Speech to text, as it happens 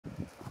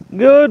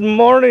Good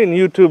morning,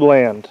 YouTube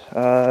land.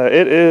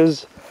 It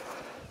is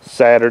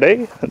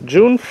Saturday,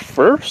 June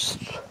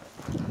 1st.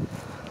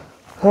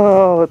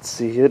 Oh, let's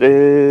see, it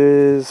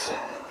is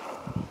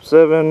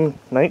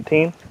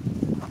 7:19.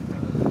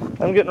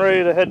 I'm getting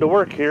ready to head to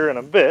work here in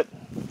a bit,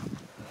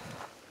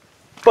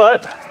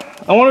 but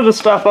I wanted to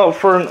stop out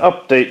for an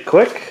update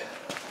quick,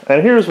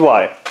 and here's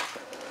why.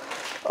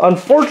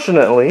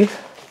 Unfortunately,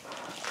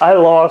 I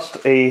lost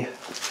a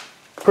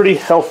pretty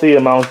healthy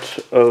amount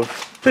of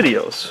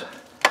videos.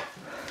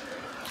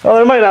 Well,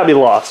 they might not be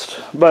lost,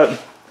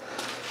 but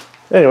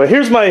anyway,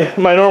 here's my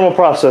normal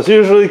process.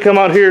 Usually come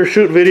out here,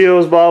 shoot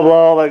videos, blah, blah,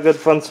 all that good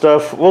fun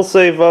stuff. We'll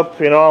save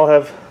up, I'll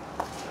have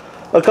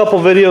a couple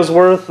videos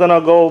worth, then I'll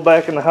go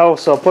back in the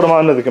house, I'll put them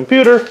onto the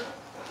computer,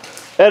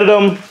 edit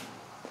them,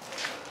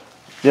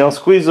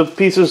 squeeze the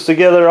pieces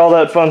together, all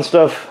that fun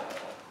stuff,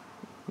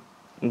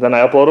 and then I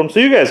upload them so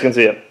you guys can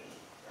see it.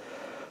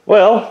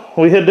 Well,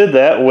 we did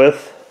that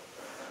with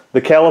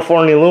the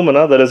California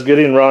Lumina that is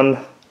getting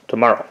run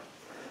tomorrow.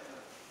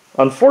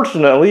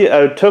 Unfortunately,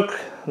 I took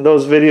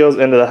those videos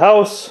into the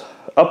house,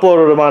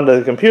 uploaded them onto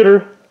the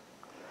computer.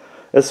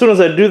 As soon as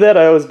I do that,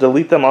 I always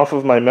delete them off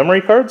of my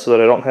memory card so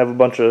that I don't have a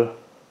bunch of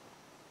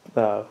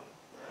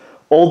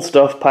old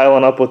stuff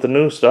piling up with the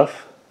new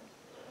stuff.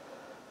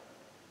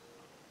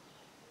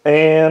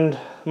 And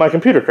my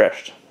computer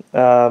crashed.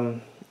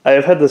 I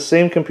have had the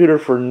same computer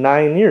for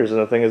 9 years, and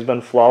the thing has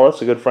been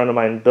flawless. A good friend of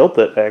mine built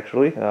it,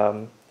 actually.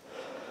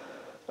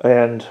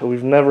 And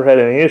we've never had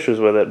any issues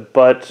with it,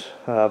 but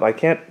I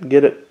can't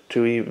get it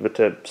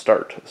to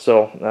start.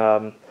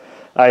 So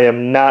I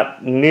am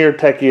not near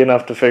techie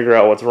enough to figure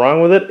out what's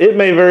wrong with it. It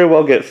may very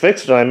well get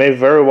fixed, and I may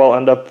very well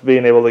end up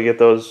being able to get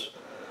those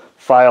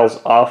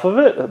files off of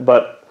it,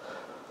 but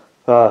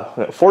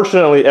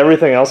fortunately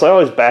everything else, I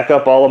always back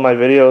up all of my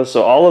videos,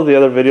 so all of the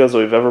other videos that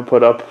we've ever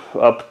put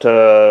up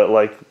to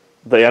like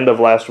the end of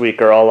last week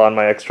are all on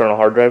my external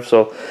hard drive,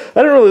 so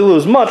I didn't really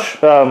lose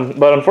much,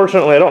 but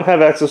unfortunately I don't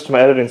have access to my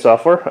editing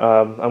software.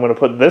 I'm going to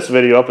put this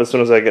video up as soon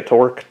as I get to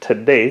work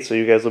today, so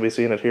you guys will be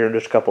seeing it here in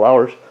just a couple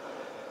hours.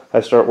 I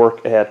start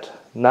work at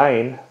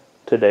 9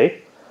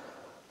 today.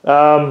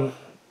 But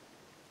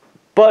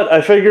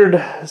I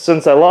figured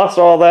since I lost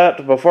all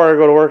that before I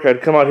go to work,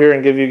 I'd come out here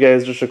and give you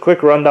guys just a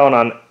quick rundown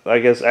on, I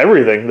guess,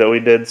 everything that we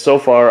did so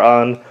far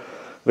on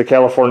the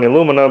California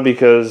Lumina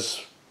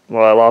because,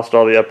 well, I lost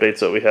all the updates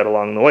that we had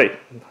along the way.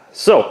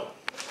 So,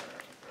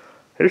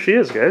 here she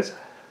is, guys.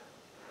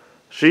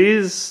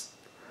 She's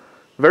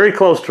very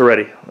close to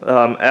ready.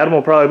 Adam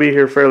will probably be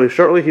here fairly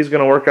shortly. He's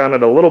going to work on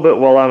it a little bit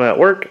while I'm at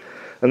work,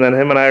 and then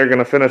him and I are going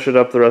to finish it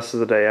up the rest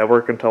of the day. I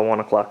work until 1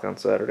 o'clock on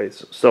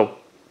Saturdays, so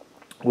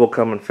we'll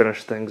come and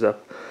finish things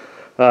up.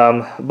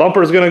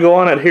 Bumper's going to go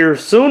on it here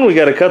soon. We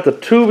got to cut the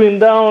tubing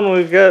down.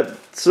 We've got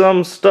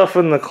some stuff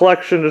in the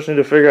collection. Just need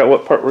to figure out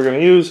what part we're going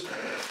to use.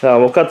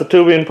 We'll cut the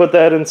tubing, put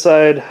that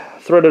inside.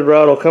 Threaded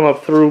rod will come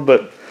up through,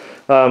 but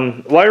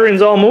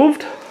wiring's all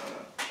moved.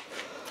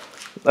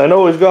 I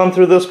know we've gone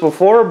through this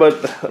before,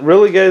 but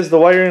really, guys, the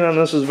wiring on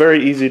this is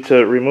very easy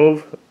to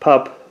remove.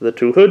 Pop the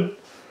two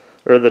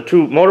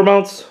motor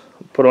mounts,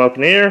 put them up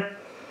in the air.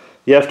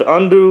 You have to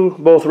undo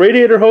both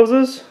radiator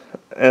hoses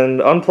and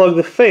unplug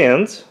the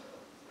fans,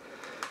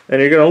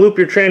 and you're going to loop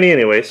your tranny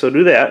anyway, so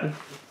do that,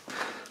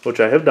 which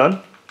I have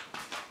done.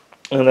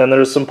 And then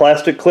there's some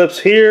plastic clips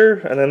here,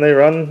 and then they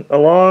run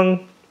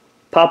along,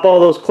 pop all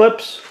those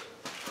clips,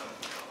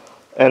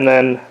 and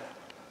then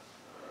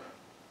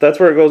that's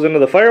where it goes into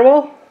the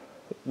firewall.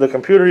 The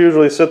computer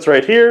usually sits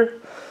right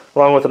here,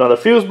 along with another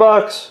fuse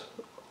box.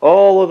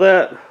 All of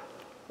that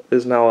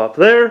is now up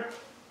there.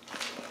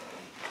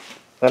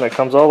 Then it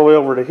comes all the way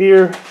over to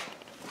here.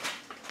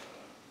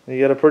 You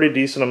get a pretty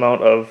decent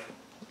amount of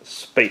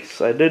space.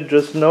 I did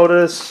just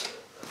notice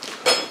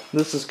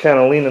this is kind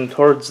of leaning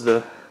towards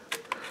the...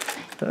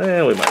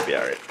 we might be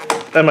alright.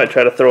 I might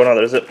try to throw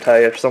another zip tie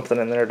or something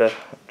in there to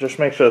just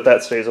make sure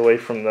that stays away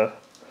from the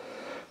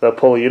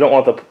pulley. You don't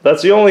want the...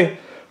 That's the only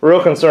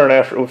real concern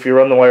if you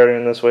run the wiring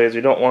in this way is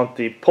you don't want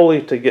the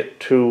pulley to get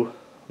to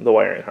the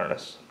wiring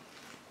harness.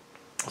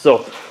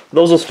 So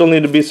those will still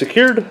need to be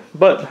secured,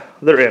 but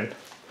they're in.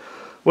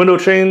 Window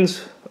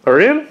chains are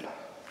in.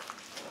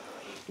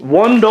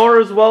 One door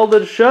is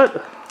welded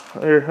shut.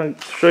 Here, I'll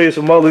show you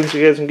some welding so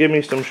you guys can give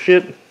me some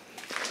shit.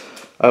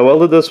 I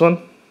welded this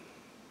one.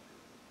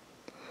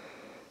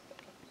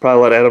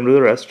 Probably let Adam do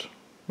the rest.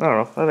 I don't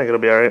know. I think it'll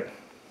be alright.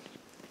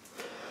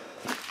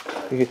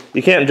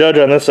 You can't judge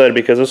on this side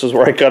because this is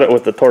where I cut it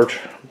with the torch.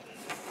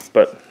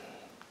 But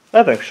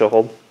I think she'll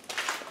hold.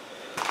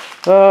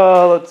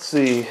 Let's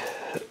see.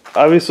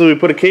 Obviously we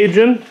put a cage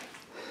in.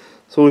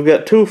 So we've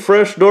got two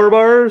fresh door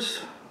bars.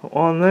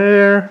 One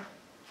there.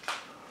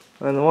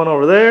 And the one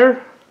over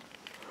there.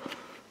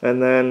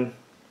 And then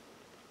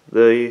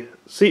the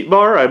seat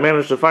bar, I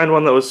managed to find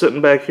one that was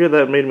sitting back here.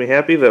 That made me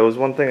happy. That was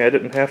one thing I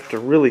didn't have to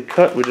really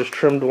cut. We just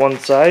trimmed one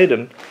side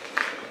and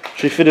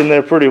she fit in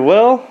there pretty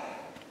well.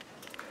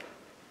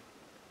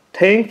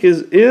 Tank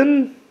is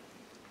in.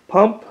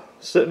 Pump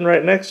sitting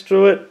right next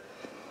to it.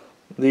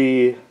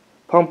 The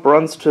pump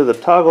runs to the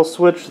toggle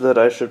switch that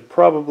I should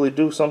probably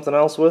do something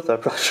else with. I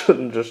probably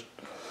shouldn't just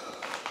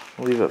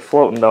leave it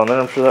floating down there.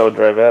 I'm sure that would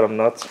drive Adam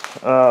nuts.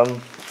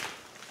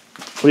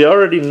 We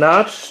already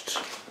notched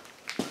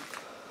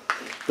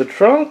the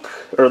trunk,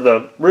 or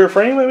the rear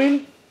frame, I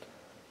mean.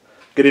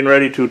 Getting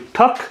ready to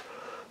tuck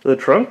the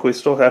trunk. We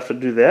still have to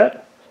do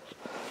that.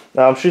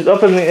 She's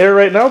up in the air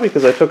right now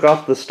because I took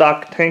off the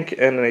stock tank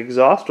and an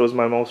exhaust. Was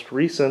my most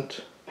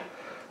recent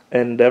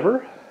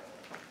endeavor.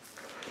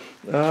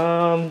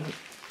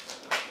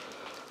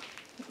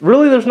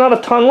 Really, there's not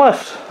a ton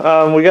left.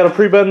 We got to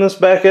pre-bend this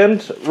back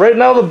end. Right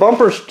now, the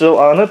bumper's still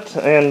on it,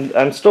 and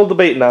I'm still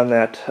debating on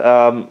that.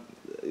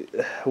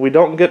 We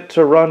don't get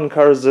to run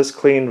cars this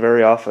clean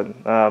very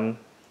often.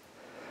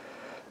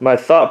 My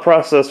thought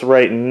process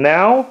right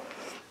now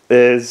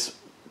is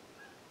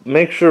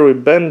make sure we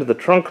bend the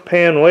trunk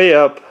pan way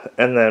up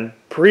and then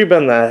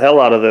pre-bend the hell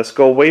out of this,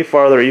 go way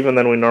farther even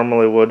than we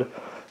normally would,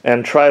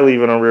 and try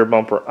leaving a rear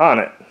bumper on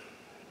it.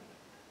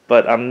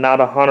 But I'm not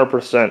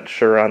 100%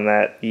 sure on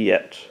that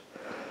yet.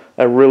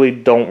 I really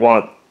don't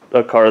want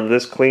a car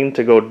this clean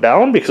to go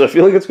down because I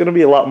feel like it's going to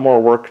be a lot more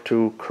work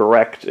to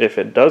correct if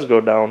it does go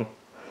down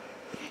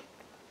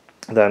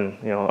than,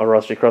 you know, a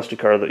rusty crusty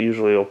car that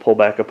usually will pull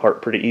back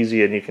apart pretty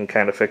easy and you can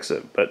kind of fix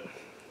it. But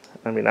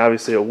I mean,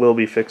 obviously it will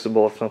be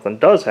fixable if something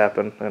does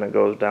happen and it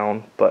goes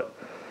down, but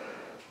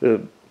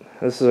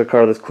this is a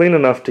car that's clean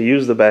enough to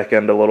use the back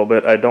end a little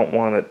bit. I don't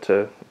want it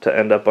to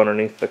end up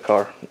underneath the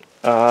car.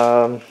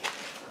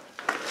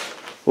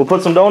 We'll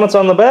put some donuts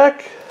on the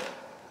back.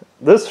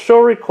 This show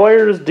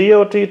requires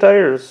DOT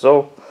tires,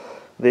 so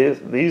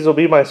these will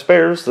be my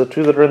spares, the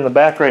two that are in the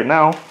back right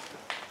now.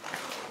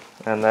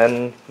 And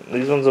then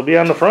these ones will be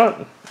on the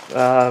front.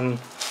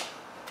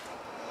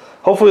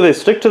 Hopefully they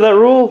stick to that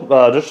rule.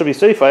 Just to be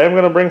safe, I am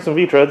going to bring some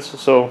V-treads,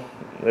 so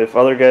if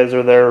other guys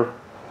are there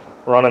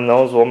running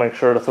those, we'll make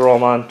sure to throw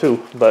them on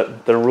too.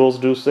 But the rules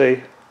do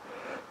say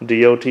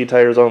DOT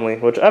tires only,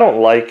 which I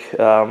don't like.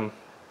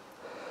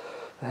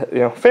 You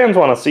know, fans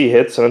want to see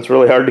hits, and it's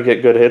really hard to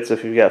get good hits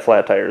if you've got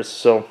flat tires.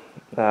 So,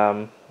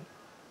 you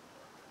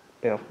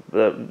know,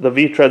 the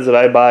V-treads that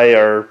I buy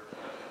are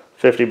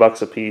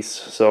 $50 a piece.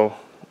 So,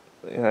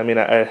 I mean,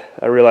 I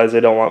realize they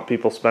don't want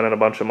people spending a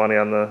bunch of money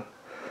on the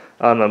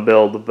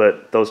build,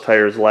 but those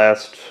tires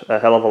last a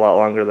hell of a lot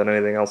longer than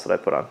anything else that I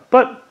put on.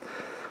 But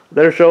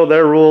their show,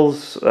 their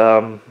rules,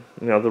 you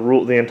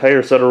know, the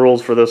entire set of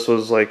rules for this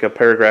was like a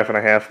paragraph and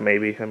a half,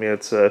 maybe. I mean,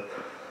 it's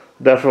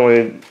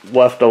definitely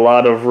left a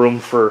lot of room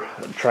for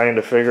trying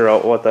to figure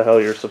out what the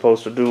hell you're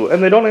supposed to do.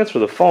 And they don't answer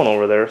the phone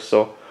over there,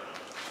 so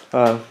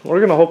we're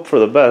going to hope for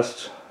the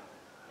best.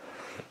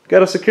 Got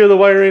to secure the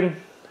wiring,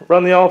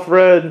 run the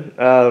all-thread.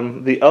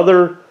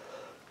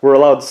 We're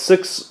allowed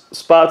 6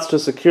 spots to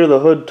secure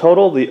the hood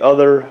total. The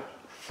other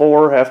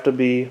 4 have to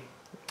be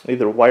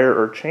either wire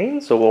or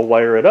chain, so we'll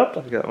wire it up.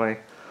 I've got my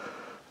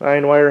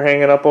 9-wire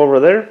hanging up over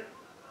there.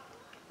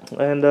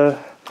 And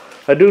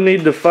I do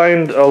need to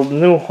find a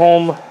new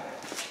home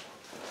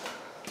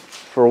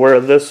for where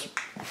this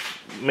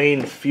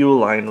main fuel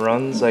line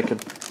runs. I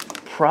could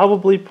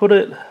probably put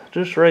it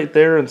just right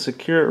there and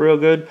secure it real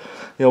good.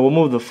 You know, we'll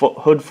move the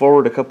hood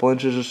forward a couple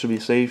inches just to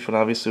be safe, and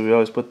obviously we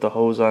always put the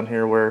hose on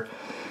here where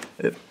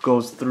it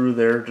goes through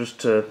there just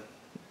to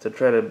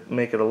try to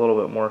make it a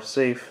little bit more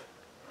safe.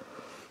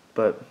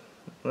 But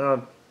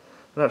I'm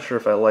not sure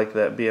if I like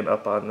that being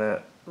up on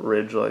that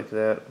ridge like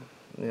that.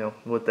 You know,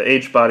 with the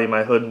H-body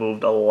my hood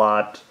moved a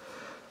lot.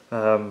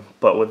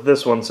 But with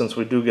this one, since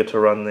we do get to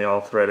run the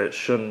all-thread, it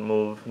shouldn't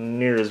move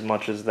near as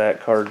much as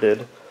that car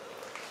did.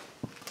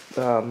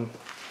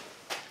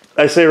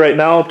 I say right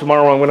now,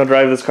 tomorrow I'm going to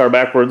drive this car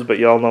backwards, but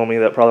y'all know me,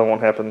 that probably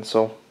won't happen,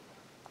 so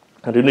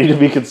I do need to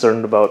be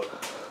concerned about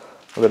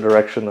the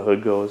direction the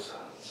hood goes.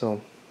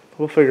 So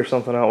we'll figure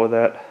something out with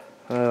that.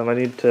 I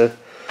need to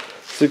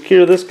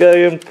secure this guy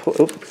in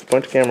oops,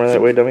 point the camera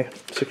that way, dummy.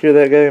 Secure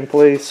that guy in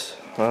place.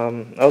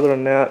 Other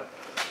than that,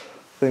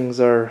 things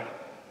are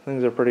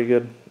pretty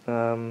good.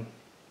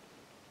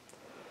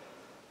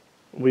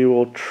 We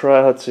will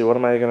try. Let's see. What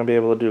am I going to be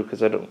able to do?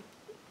 Because I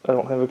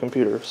don't have a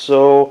computer,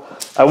 so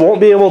I won't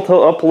be able to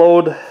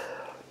upload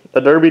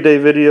a Derby Day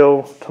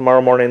video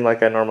tomorrow morning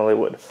like I normally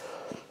would.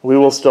 We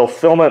will still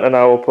film it, and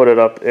I will put it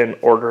up in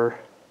order.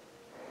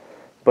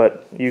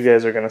 But you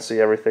guys are going to see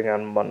everything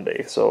on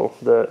Monday. So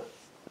the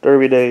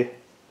Derby Day,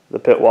 the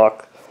pit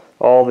walk,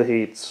 all the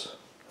heats,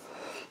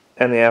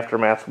 and the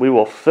aftermath. We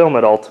will film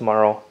it all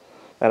tomorrow,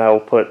 and I will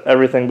put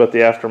everything but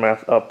the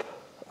aftermath up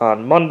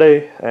on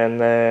Monday, and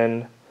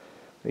then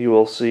you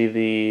will see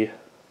the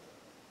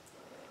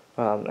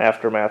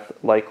aftermath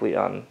likely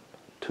on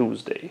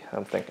Tuesday,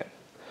 I'm thinking.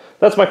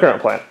 That's my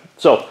current plan.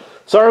 So,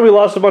 sorry we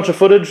lost a bunch of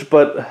footage,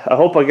 but I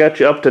hope I got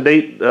you up to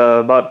date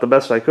about the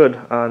best I could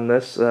on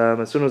this.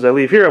 As soon as I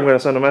leave here, I'm going to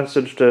send a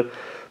message to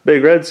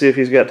Big Red, see if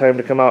he's got time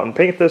to come out and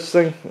paint this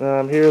thing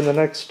here in the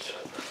next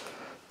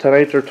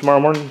tonight or tomorrow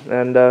morning,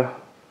 and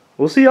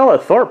we'll see y'all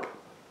at Thorpe.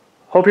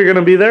 Hope you're going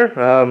to be there.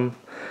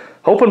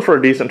 Hoping for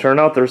a decent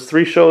turnout. There's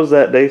 3 shows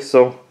that day,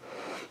 so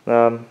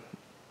you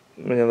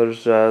know,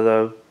 there's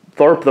the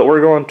Thorpe that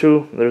we're going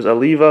to. There's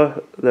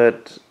Aliva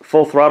that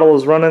Full Throttle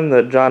is running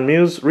that John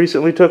Muse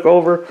recently took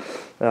over,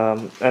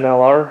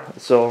 NLR.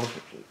 So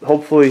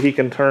hopefully he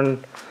can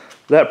turn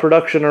that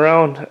production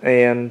around,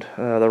 and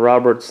the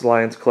Roberts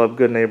Lions Club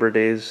Good Neighbor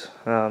Days.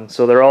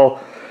 So they're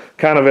all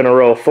kind of in a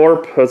row.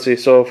 Thorpe, let's see,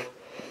 so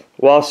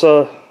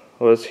Wassa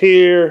was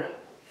here,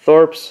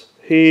 Thorpe's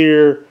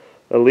here,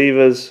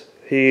 Aliva's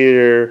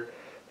here,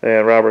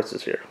 and Roberts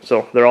is here.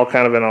 So they're all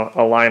kind of in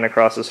a line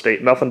across the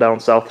state. Nothing down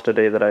south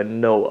today that I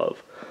know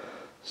of.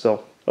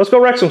 So let's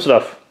go wreck some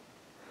stuff.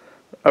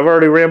 I've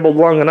already rambled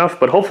long enough,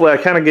 but hopefully I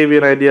kind of gave you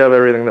an idea of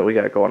everything that we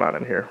got going on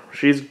in here.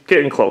 She's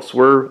getting close.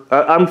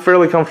 I'm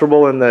fairly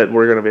comfortable in that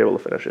we're going to be able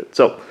to finish it.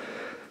 So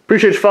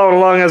appreciate you following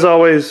along as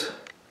always.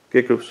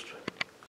 Get goosed.